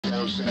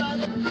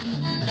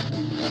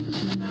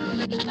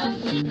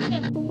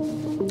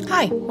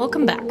Hi,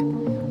 welcome back.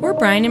 We're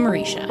Brian and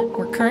Marisha.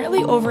 We're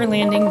currently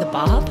overlanding the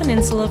Baja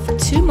Peninsula for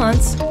 2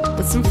 months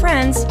with some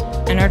friends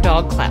and our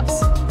dog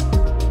Klaus.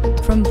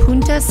 From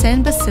Punta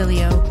San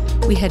Basilio,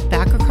 we head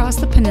back across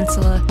the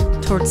peninsula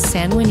towards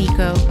San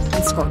Juanico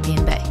and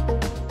Scorpion Bay.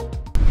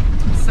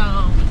 So,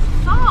 we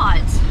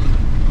thought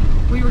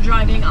we were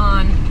driving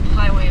on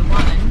Highway 1.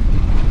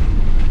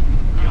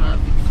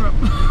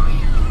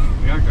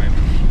 We are driving.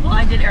 Well,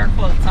 I did air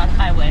quotes on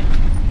highway.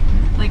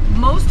 Like,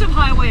 most of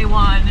Highway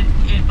 1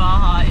 in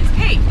Baja is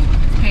paved.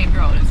 It's paved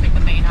road. It's like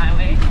the main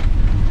highway.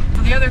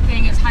 So the other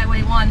thing is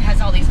Highway 1 has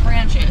all these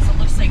branches. It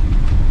looks like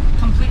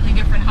completely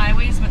different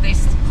highways, but they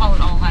call it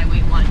all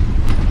Highway 1.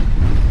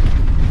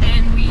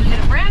 And we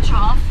hit a branch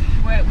off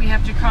where we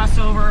have to cross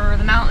over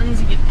the mountains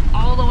and get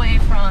all the way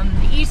from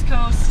the East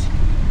Coast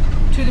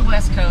to the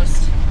West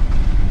Coast.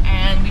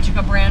 And we took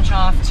a branch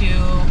off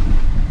to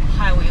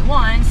Highway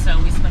 1, so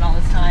we spent all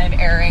this time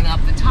airing up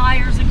the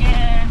tires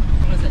again.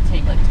 What does it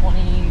take, like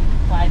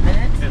 25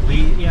 minutes? At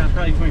least, yeah,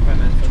 probably 25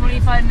 minutes.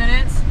 25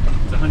 minutes?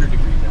 It's 100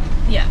 degrees out.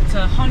 Yeah, it's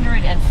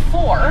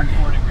 104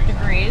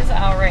 degrees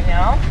out right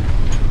now.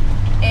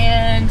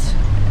 And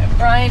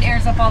Brian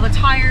airs up all the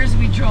tires.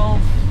 We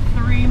drove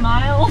 3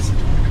 miles,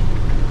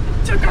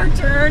 took our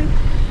turn,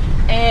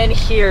 and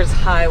here's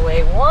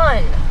Highway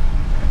 1.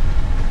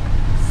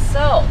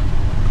 So,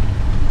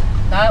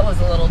 that was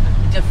a little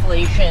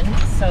deflation,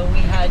 so we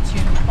had to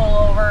pull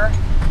over,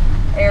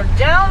 air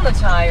down the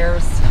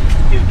tires.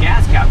 Do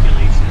gas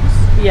calculations.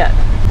 Yeah.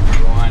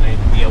 We want to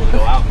be able to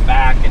go out and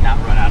back and not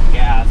run out of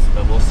gas,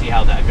 but we'll see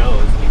how that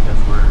goes because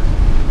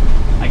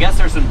I guess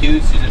there's some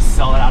dudes who just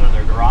sell it out of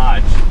their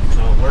garage.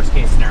 So worst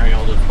case scenario,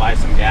 we'll just buy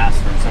some gas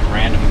from some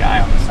random guy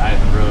on the side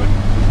of the road.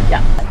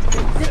 Yeah.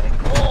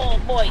 Oh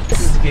boy. This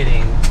is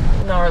getting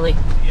gnarly.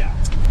 Yeah.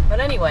 But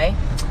anyway,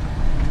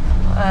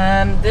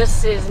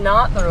 this is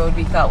not the road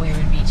we thought we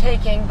would be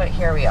taking, but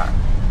here we are.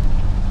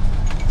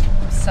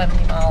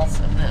 70 miles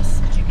of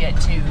this to get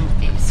to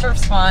a surf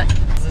spot.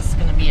 This is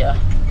going to be a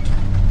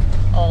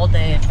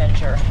all-day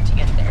adventure to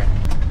get there.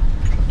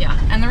 Yeah,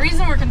 and the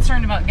reason we're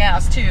concerned about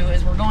gas too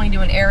is we're going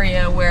to an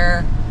area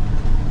where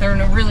there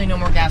are really no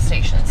more gas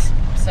stations.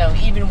 So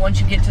even once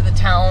you get to the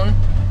town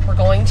we're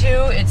going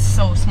to, it's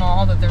so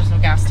small that there's no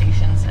gas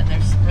stations, and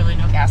there's really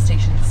no gas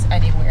stations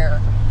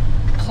anywhere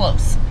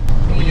close.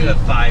 We do have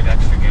 5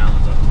 extra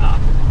gallons on top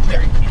of the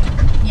carry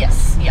can.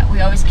 Yes, yeah,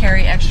 we always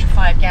carry extra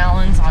 5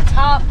 gallons on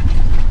top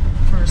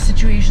for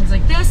situations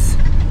like this.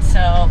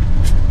 So,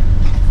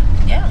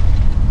 yeah,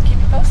 keep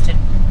you posted.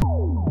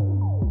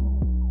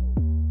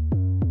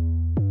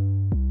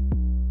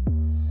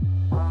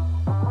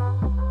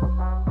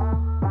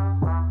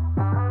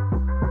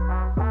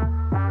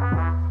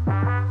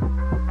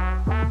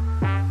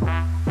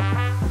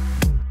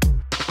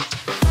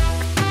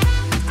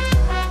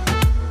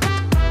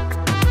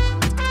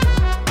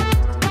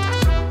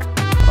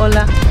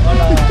 Hola.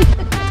 Hola.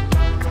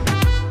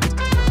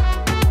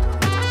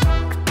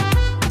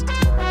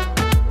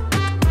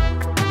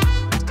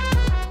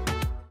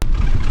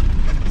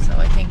 So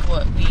I think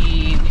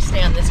we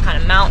stay on this kind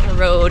of mountain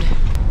road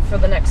for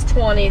the next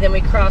 20, then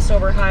we cross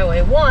over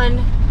Highway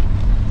 1,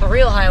 the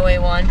real Highway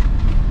 1,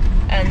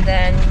 and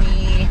then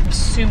we,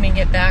 assuming,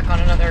 get back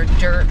on another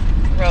dirt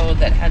road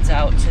that heads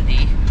out to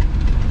the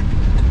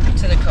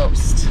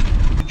coast.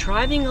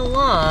 Driving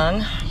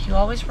along, you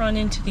always run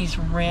into these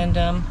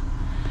random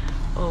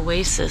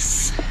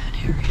oasis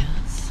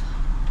areas,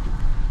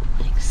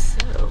 like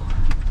so.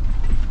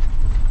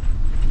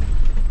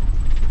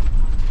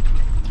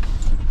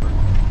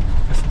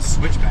 There's some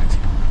switchbacks.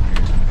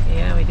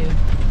 Yeah, we do.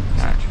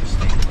 That's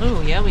interesting.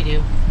 Oh, yeah, we do.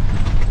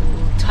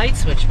 Ooh, tight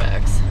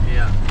switchbacks.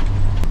 Yeah.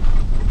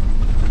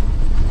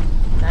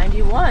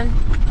 91,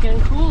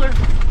 getting cooler.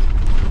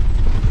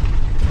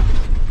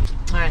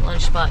 All right,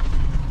 lunch spot.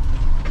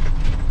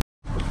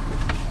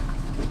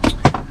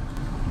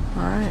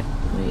 All right,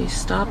 we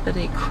stop at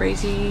a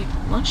crazy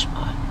lunch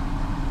spot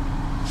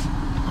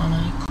on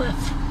a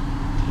cliff.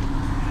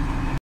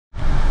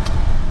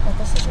 Well,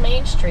 this is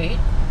Main Street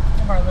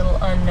of our little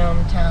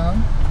unknown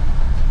town.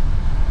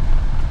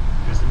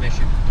 Here's the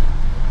mission.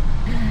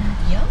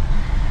 Yep.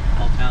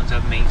 All towns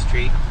have Main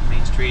Street.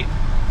 Main Street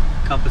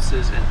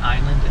encompasses an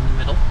island in the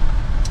middle.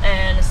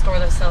 And a store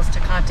that sells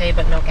Tecate,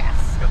 but no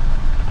gas. Yep.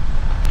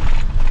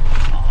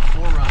 Oh,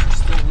 4Runner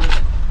still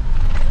living.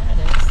 There it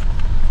is.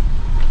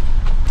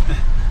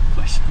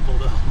 Questionable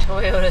though.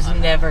 Toyotas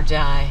never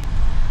die.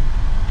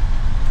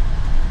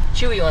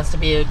 Chewy wants to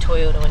be a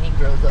Toyota when he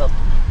grows up.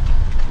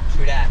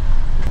 True that.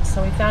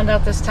 So we found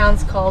out this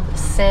town's called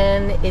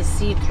San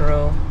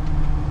Isidro.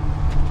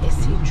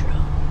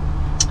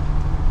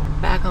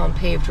 Back on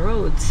paved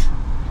roads.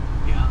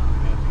 Yeah,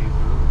 we got paved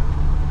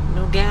road.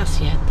 No gas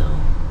yet, though.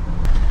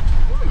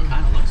 It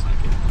kind of looks like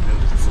it.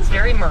 This is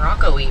very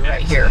Morocco-y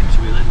right here.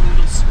 Should we let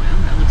Noodle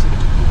swim? That looks like a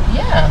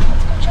Yeah,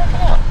 let's go check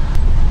it out.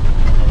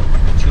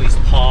 Chewy's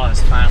paw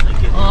is finally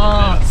getting a bit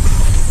of...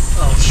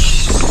 Oh,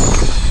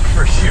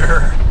 for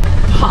sure.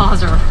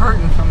 Paws are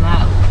hurting from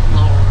that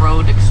little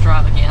road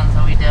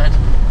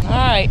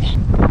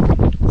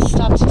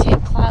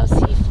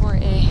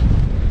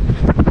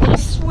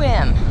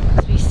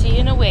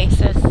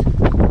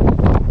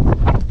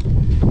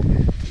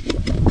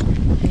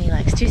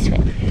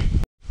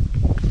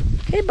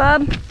Hey,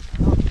 Bob.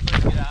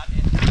 Let's get out in.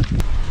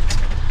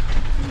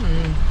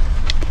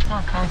 It's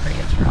not concrete,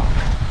 it's rock.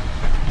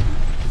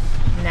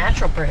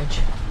 Natural bridge.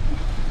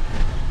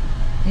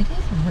 It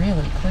is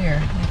really clear.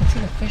 You can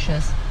see the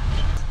fishes.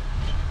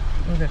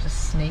 Oh, there's a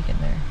snake in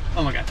there.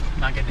 Oh my god,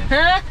 not getting in.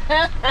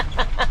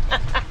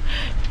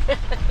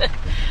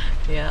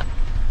 Yeah,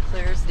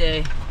 clear as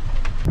day.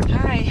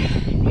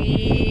 Alright,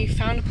 we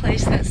found a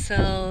place that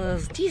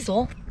sells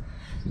diesel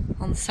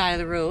on the side of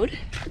the road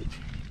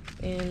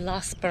in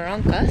Las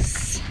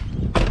Barrancas.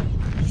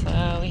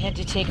 So we had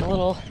to take a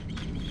little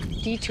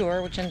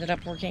detour, which ended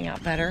up working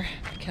out better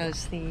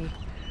because the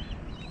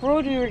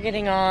road we were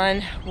getting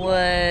on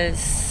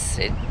was,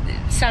 it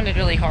sounded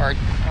really hard.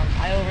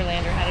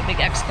 iOverlander had a big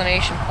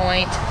exclamation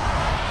point,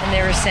 and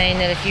they were saying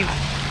that if you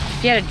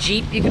had a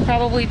Jeep, you could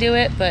probably do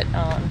it, but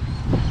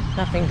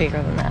nothing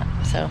bigger than that.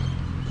 So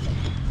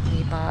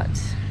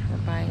we're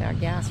buying our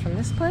gas from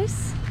this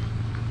place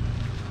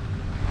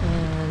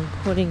and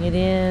putting it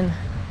in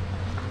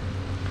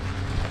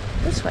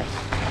this way.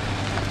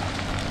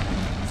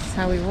 This is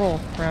how we roll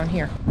around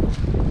here.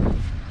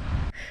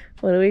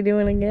 What are we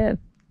doing again?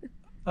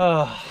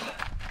 Oh.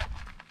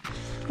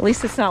 At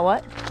least it's not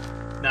what?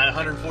 Not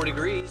 104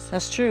 degrees.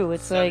 That's true.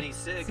 It's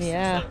 76 like,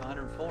 yeah, instead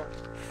of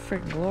 104.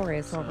 freaking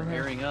glorious So over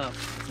here. airing up,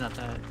 it's not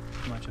that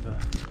much of a...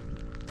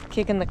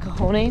 Kicking the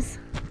cojones.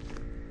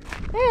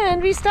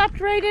 And we stopped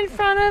right in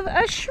front of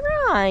a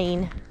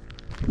shrine.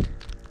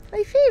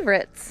 My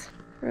favorites.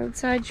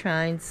 Roadside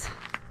shrines.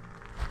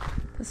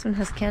 This one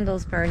has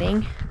candles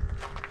burning.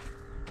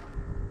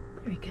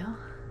 There we go.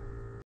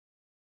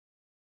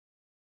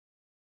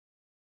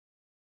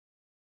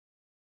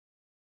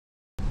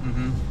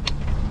 Mm-hmm.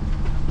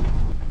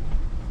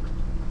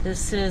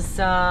 This is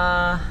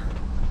San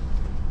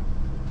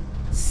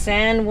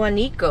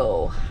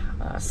Juanico.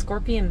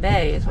 Scorpion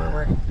Bay is where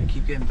we're They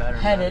keep getting better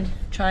and headed, better.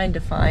 trying to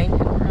find.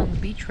 And we're on the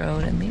beach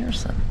road, and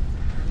there's some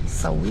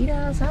sweet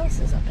ass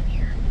houses up in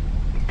here.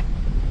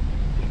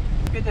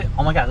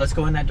 Oh my god, let's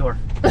go in that door.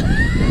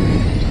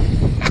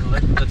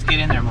 Let's get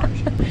in there, Marge.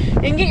 You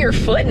can get your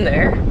foot in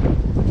there.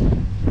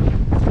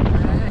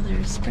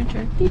 There's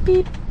Sprinter. Beep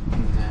beep.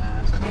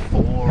 Nah, it's a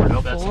Ford.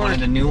 Oh, that's Ford. one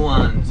of the new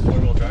ones.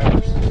 Four-wheel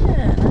drivers.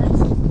 Yeah, nice.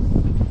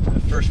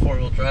 The first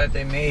four-wheel drive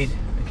they made,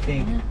 I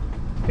think, Yeah.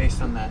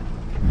 based on that.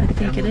 I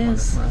think it emblem on the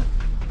is. front.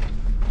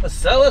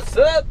 What's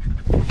up?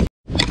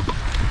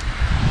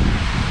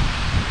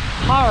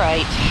 All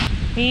right.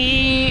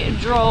 We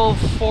drove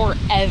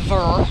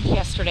forever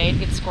yesterday to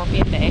get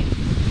Scorpion Bay. I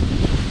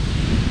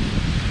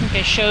think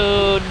I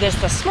showed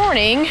this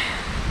morning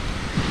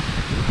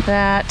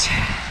that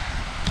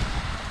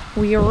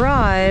we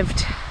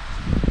arrived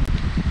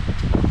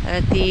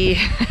at the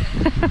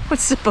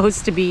what's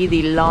supposed to be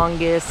the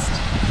longest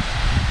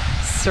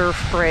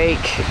surf break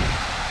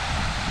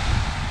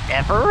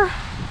ever,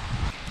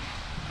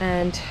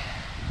 and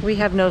we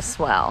have no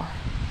swell.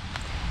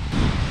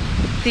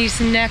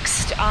 These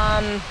next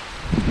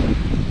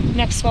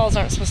swells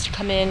aren't supposed to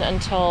come in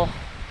until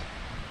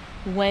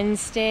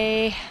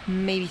Wednesday,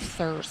 maybe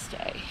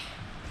Thursday,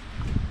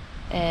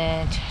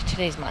 and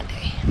today's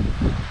Monday.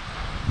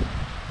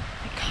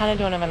 I kind of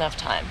don't have enough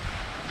time,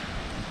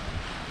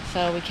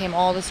 so we came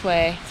all this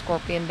way,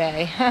 Scorpion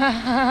Bay.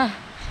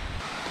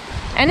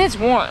 And it's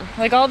warm.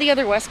 Like all the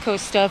other West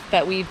Coast stuff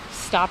that we've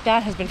stopped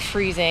at has been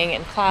freezing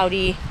and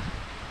cloudy.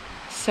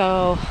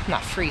 So,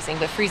 not freezing,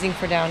 but freezing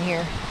for down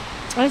here.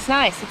 And it's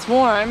nice, it's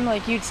warm.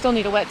 Like you'd still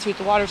need a wetsuit,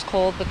 the water's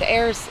cold, but the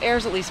air's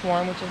at least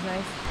warm, which is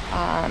nice.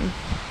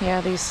 Yeah,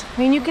 these, I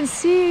mean, you can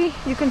see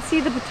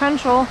the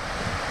potential,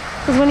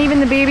 because when even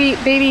the baby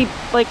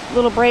like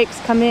little breaks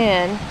come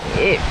in,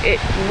 it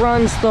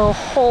runs the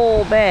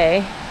whole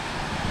bay.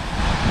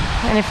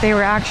 And if they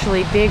were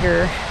actually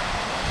bigger,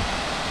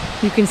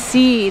 you can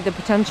see the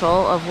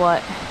potential of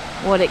what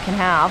it can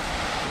have.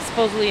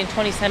 Supposedly in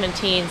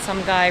 2017,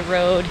 some guy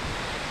rode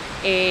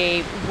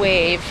a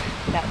wave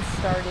that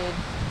started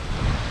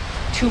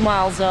 2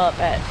 miles up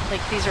at,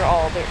 like, these are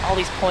all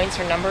these points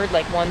are numbered,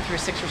 like 1 through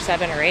 6 or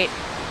 7 or 8.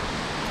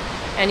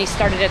 And he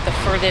started at the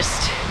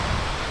furthest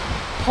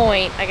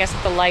point, I guess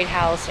at the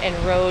lighthouse, and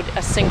rode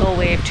a single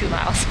wave 2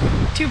 miles,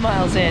 2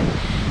 miles in,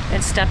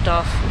 and stepped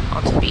off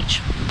onto the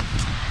beach.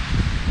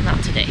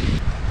 Not today.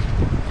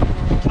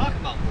 Talk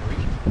about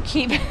boring.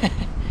 Keep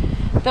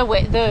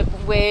the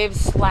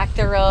waves, lack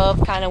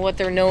thereof, kind of what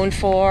they're known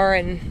for,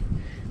 and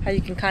how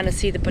you can kind of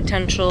see the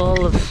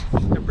potential of.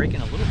 They're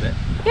breaking a little bit.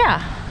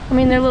 Yeah, I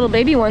mean they're little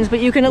baby ones, but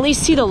you can at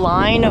least see the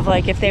line of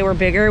like if they were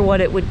bigger, what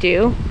it would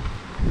do.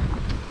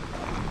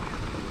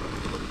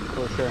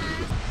 For sure.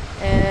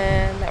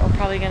 And that we're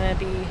probably gonna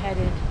be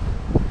headed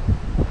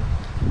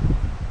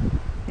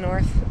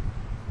north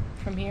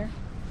from here.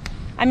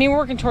 I mean, we're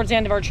working towards the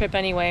end of our trip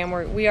anyway,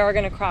 and we are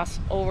gonna cross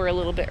over a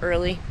little bit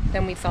early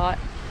than we thought.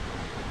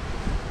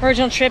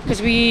 Original trip,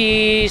 because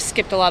we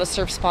skipped a lot of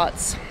surf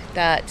spots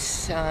that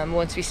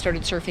once we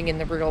started surfing in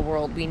the real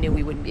world, we knew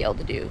we wouldn't be able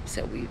to do.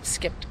 So we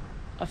skipped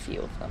a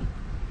few of them,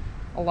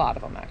 a lot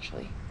of them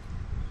actually.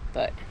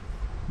 But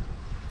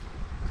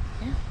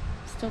yeah,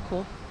 still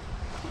cool.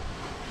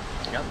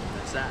 Yep,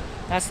 that's that.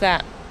 That's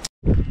that.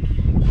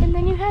 And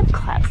then you have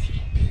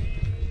Klausy.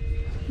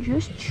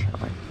 Just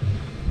chilling.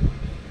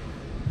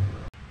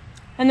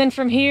 And then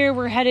from here,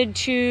 we're headed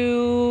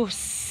to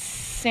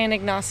San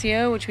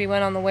Ignacio, which we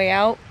went on the way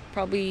out.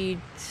 Probably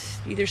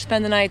either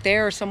spend the night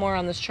there or somewhere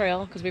on this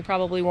trail, because we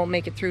probably won't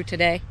make it through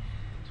today.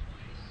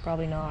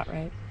 Probably not,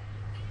 right?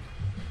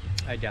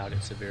 I doubt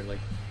it severely.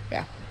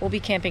 Yeah, we'll be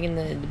camping in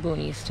the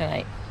boonies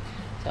tonight.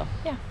 So,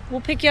 yeah,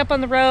 we'll pick you up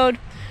on the road.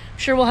 I'm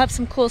sure we'll have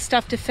some cool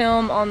stuff to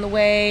film on the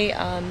way.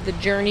 The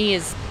journey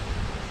is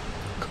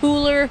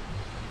cooler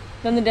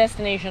than the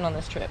destination on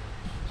this trip.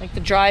 Like, the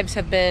drives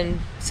have been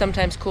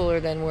sometimes cooler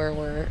than where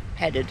we're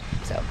headed.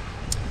 So,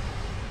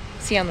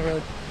 see you on the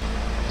road.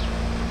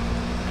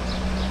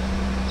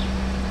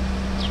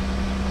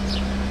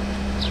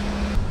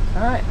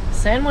 Alright,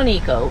 San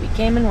Juanico. We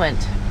came and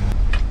went.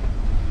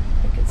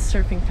 I think it's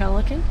Surfing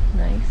Pelican.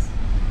 Nice.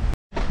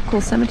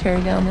 Cool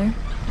cemetery down there.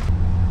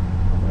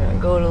 We're gonna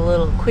go to a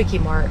little Quickie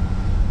Mart.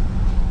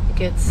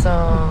 Get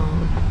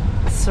some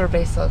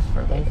cervezas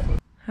for later.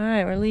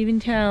 Alright, we're leaving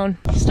town.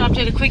 Stopped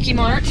at a Quickie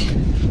Mart.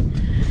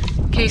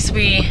 In case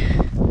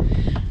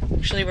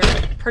actually we're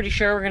pretty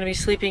sure we're gonna be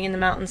sleeping in the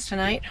mountains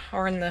tonight,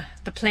 or in the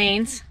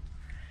plains.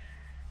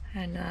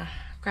 And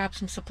grab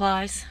some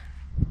supplies.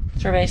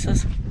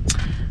 Cervezas.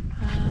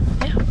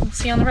 Yeah, we'll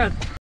see you on the road.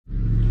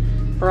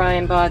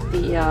 Brian bought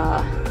the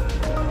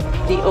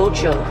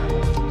Ocho,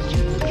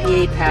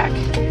 the 8-pack.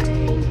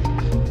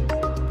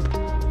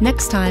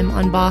 Next time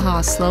on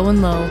Baja Slow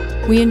and Low,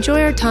 we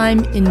enjoy our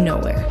time in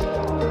nowhere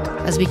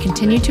as we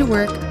continue to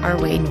work our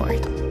way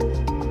north.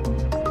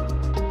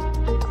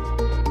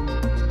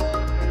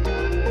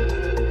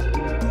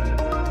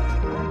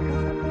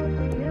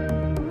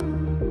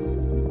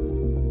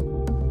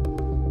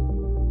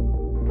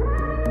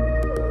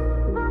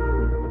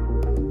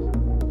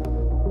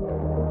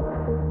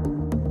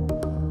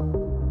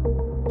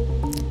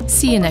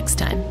 See you next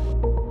time.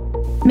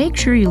 Make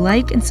sure you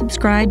like and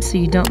subscribe so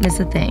you don't miss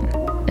a thing.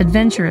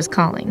 Adventure is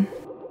calling.